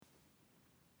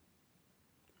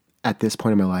at this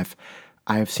point in my life,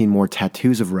 I have seen more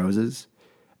tattoos of roses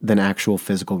than actual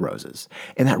physical roses.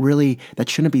 And that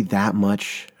shouldn't be that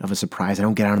much of a surprise. I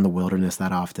don't get out in the wilderness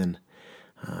that often.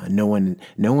 No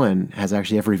one has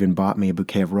actually ever even bought me a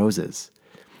bouquet of roses.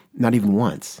 Not even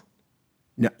once.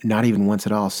 No, not even once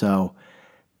at all. So,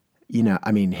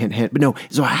 I mean, hint, hint. But no,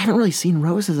 so I haven't really seen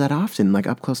roses that often, like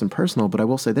up close and personal. But I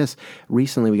will say this.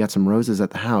 Recently, we got some roses at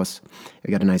the house.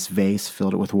 We got a nice vase,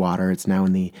 filled it with water. It's now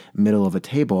in the middle of a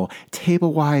table.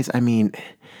 Table-wise, I mean,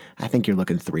 I think you're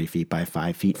looking 3 feet by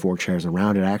 5 feet, 4 chairs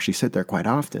around it. I actually sit there quite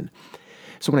often.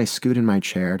 So when I scoot in my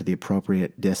chair to the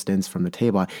appropriate distance from the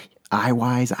table,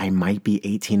 eye-wise, I might be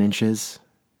 18 inches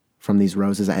from these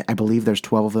roses. I believe there's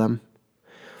 12 of them.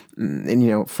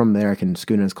 And, from there I can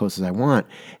scoot in as close as I want.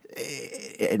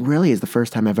 It really is the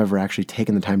first time I've ever actually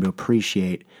taken the time to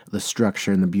appreciate the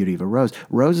structure and the beauty of a rose.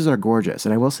 Roses are gorgeous.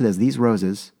 And I will say this, these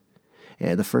roses,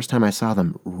 the first time I saw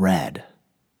them, red,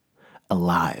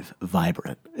 alive,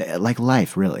 vibrant, like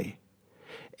life, really.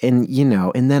 And,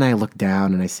 and then I look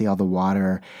down and I see all the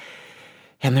water,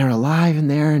 and they're alive in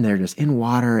there, and they're just in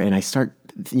water, and I start,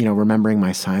 remembering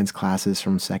my science classes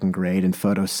from second grade and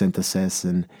photosynthesis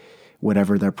and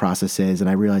whatever their process is, and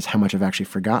I realize how much I've actually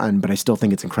forgotten, but I still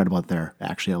think it's incredible that they're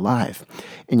actually alive.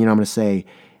 And, I'm going to say,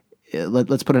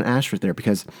 let's put an asterisk there,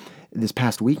 because this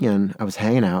past weekend, I was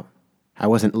hanging out. I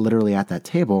wasn't literally at that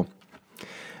table,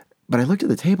 but I looked at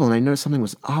the table and I noticed something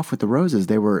was off with the roses.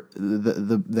 They were,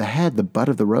 the butt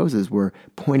of the roses were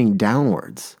pointing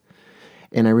downwards.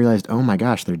 And I realized, oh my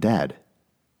gosh, they're dead.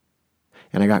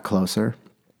 And I got closer.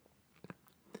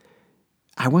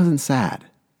 I wasn't sad.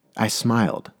 I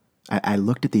smiled. I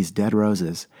looked at these dead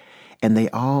roses, and they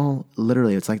all,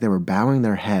 literally, it's like they were bowing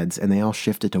their heads, and they all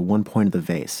shifted to one point of the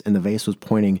vase, and the vase was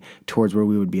pointing towards where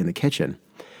we would be in the kitchen.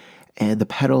 And the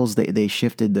petals, they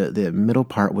shifted, the middle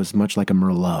part was much like a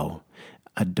Merlot,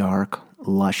 a dark,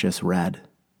 luscious red,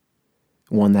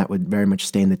 one that would very much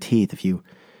stain the teeth if you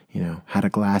had a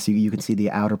glass. You can see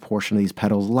the outer portion of these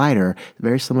petals lighter,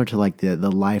 very similar to like the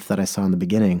life that I saw in the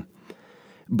beginning,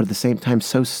 but at the same time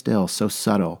so still, so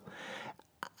subtle.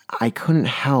 I couldn't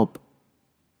help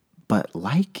but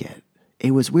like it.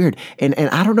 It was weird. And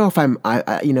I don't know if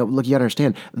look, you gotta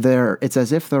understand, it's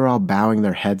as if they're all bowing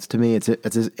their heads to me. It's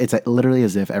literally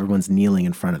as if everyone's kneeling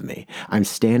in front of me. I'm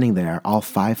standing there, all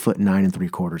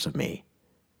 5'9¾" of me.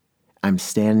 I'm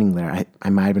standing there. I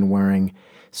might have been wearing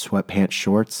sweatpants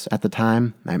shorts at the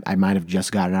time. I might have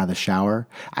just gotten out of the shower.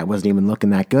 I wasn't even looking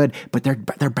that good, but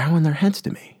they're bowing their heads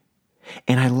to me.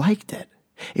 And I liked it.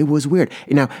 It was weird.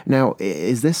 Now,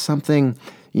 is this something,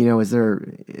 is there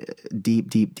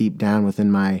deep down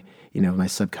within my, my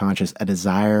subconscious, a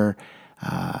desire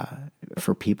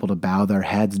for people to bow their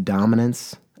heads,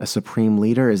 dominance, a supreme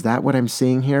leader? Is that what I'm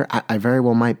seeing here? I very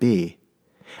well might be.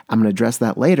 I'm going to address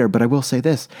that later, but I will say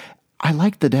this. I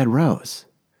liked the dead rose.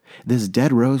 This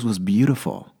dead rose was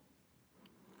beautiful.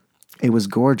 It was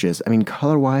gorgeous. I mean,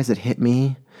 color-wise, it hit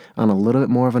me on a little bit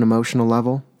more of an emotional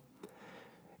level.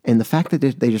 And the fact that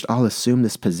they just all assume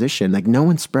this position, like no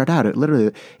one spread out.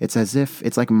 It's as if,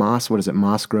 it's like moss. What is it?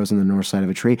 Moss grows on the north side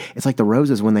of a tree. It's like the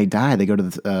roses, when they die, they go to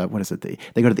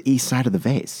they go to the east side of the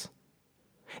vase.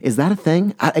 Is that a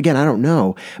thing? I don't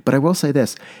know. But I will say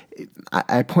this.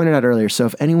 I pointed out earlier, so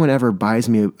if anyone ever buys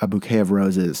me a bouquet of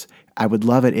roses, I would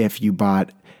love it if you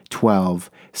bought 12.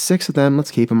 6 of them,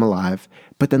 let's keep them alive.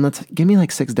 But then give me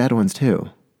like 6 dead ones too.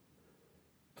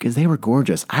 Because they were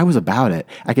gorgeous. I was about it.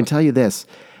 I can tell you this.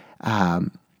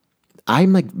 I'm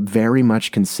like very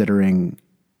much considering,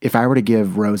 if I were to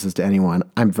give roses to anyone,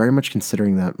 I'm very much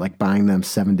considering that, like buying them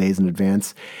 7 days in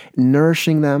advance,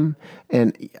 nourishing them.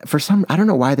 And I don't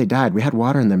know why they died. We had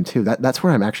water in them too. That's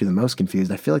where I'm actually the most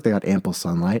confused. I feel like they got ample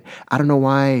sunlight. I don't know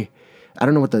why. I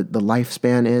don't know what the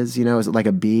lifespan is. Is it like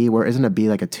a bee? Isn't a bee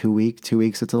like a 2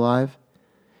 weeks it's alive?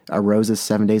 A rose is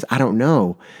 7 days. I don't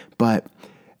know. But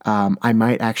I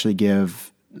might actually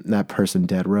give that person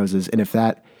dead roses. And if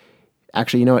that,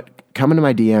 actually, you know what? Come into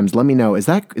my DMs. Let me know. Is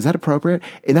that appropriate?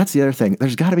 And that's the other thing.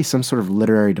 There's got to be some sort of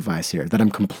literary device here that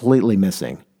I'm completely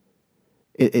missing.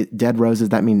 Dead roses,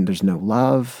 that mean there's no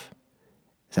love?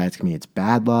 Does that mean it's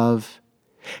bad love?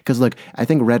 Because look, I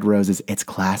think red roses, it's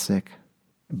classic.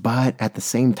 But at the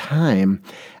same time,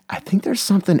 I think there's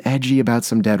something edgy about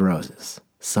some dead roses.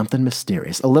 Something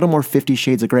mysterious. A little more 50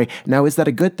 Shades of Grey. Now, is that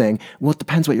a good thing? Well, it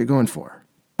depends what you're going for.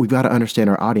 We've got to understand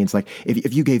our audience. Like,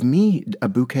 if you gave me a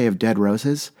bouquet of dead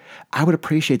roses, I would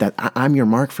appreciate that. I'm your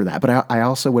mark for that. But I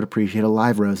also would appreciate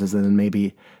alive roses, and then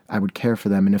maybe I would care for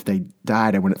them. And if they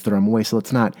died, I wouldn't throw them away. So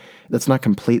let's not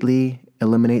completely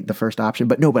eliminate the first option.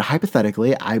 But no, but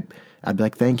hypothetically, I'd be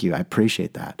like, thank you, I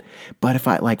appreciate that. But if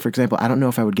I, like, for example, I don't know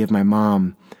if I would give my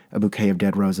mom a bouquet of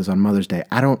dead roses on Mother's Day.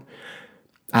 I don't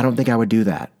think I would do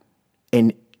that.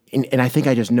 And I think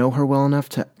I just know her well enough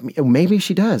to, maybe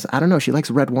she does. I don't know. She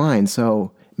likes red wine,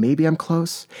 so maybe I'm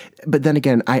close. But then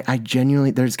again, I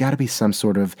genuinely, there's got to be some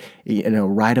sort of,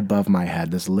 right above my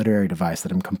head, this literary device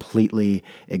that I'm completely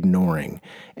ignoring.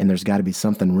 And there's got to be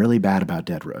something really bad about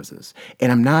dead roses.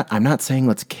 And I'm not saying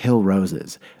let's kill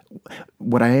roses.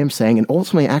 What I am saying, and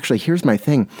ultimately, actually, here's my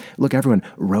thing. Look, everyone,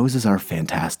 roses are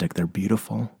fantastic. They're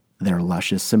beautiful. They're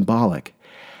luscious, symbolic.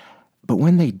 But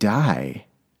when they die,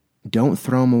 don't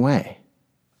throw them away.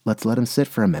 Let's let them sit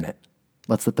for a minute.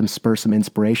 Let's let them spur some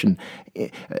inspiration.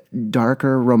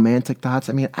 Darker, romantic thoughts.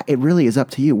 I mean, it really is up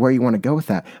to you where you want to go with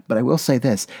that. But I will say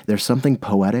this. There's something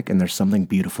poetic and there's something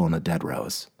beautiful in a dead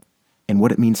rose. And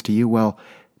what it means to you, well,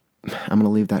 I'm going to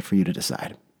leave that for you to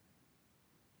decide.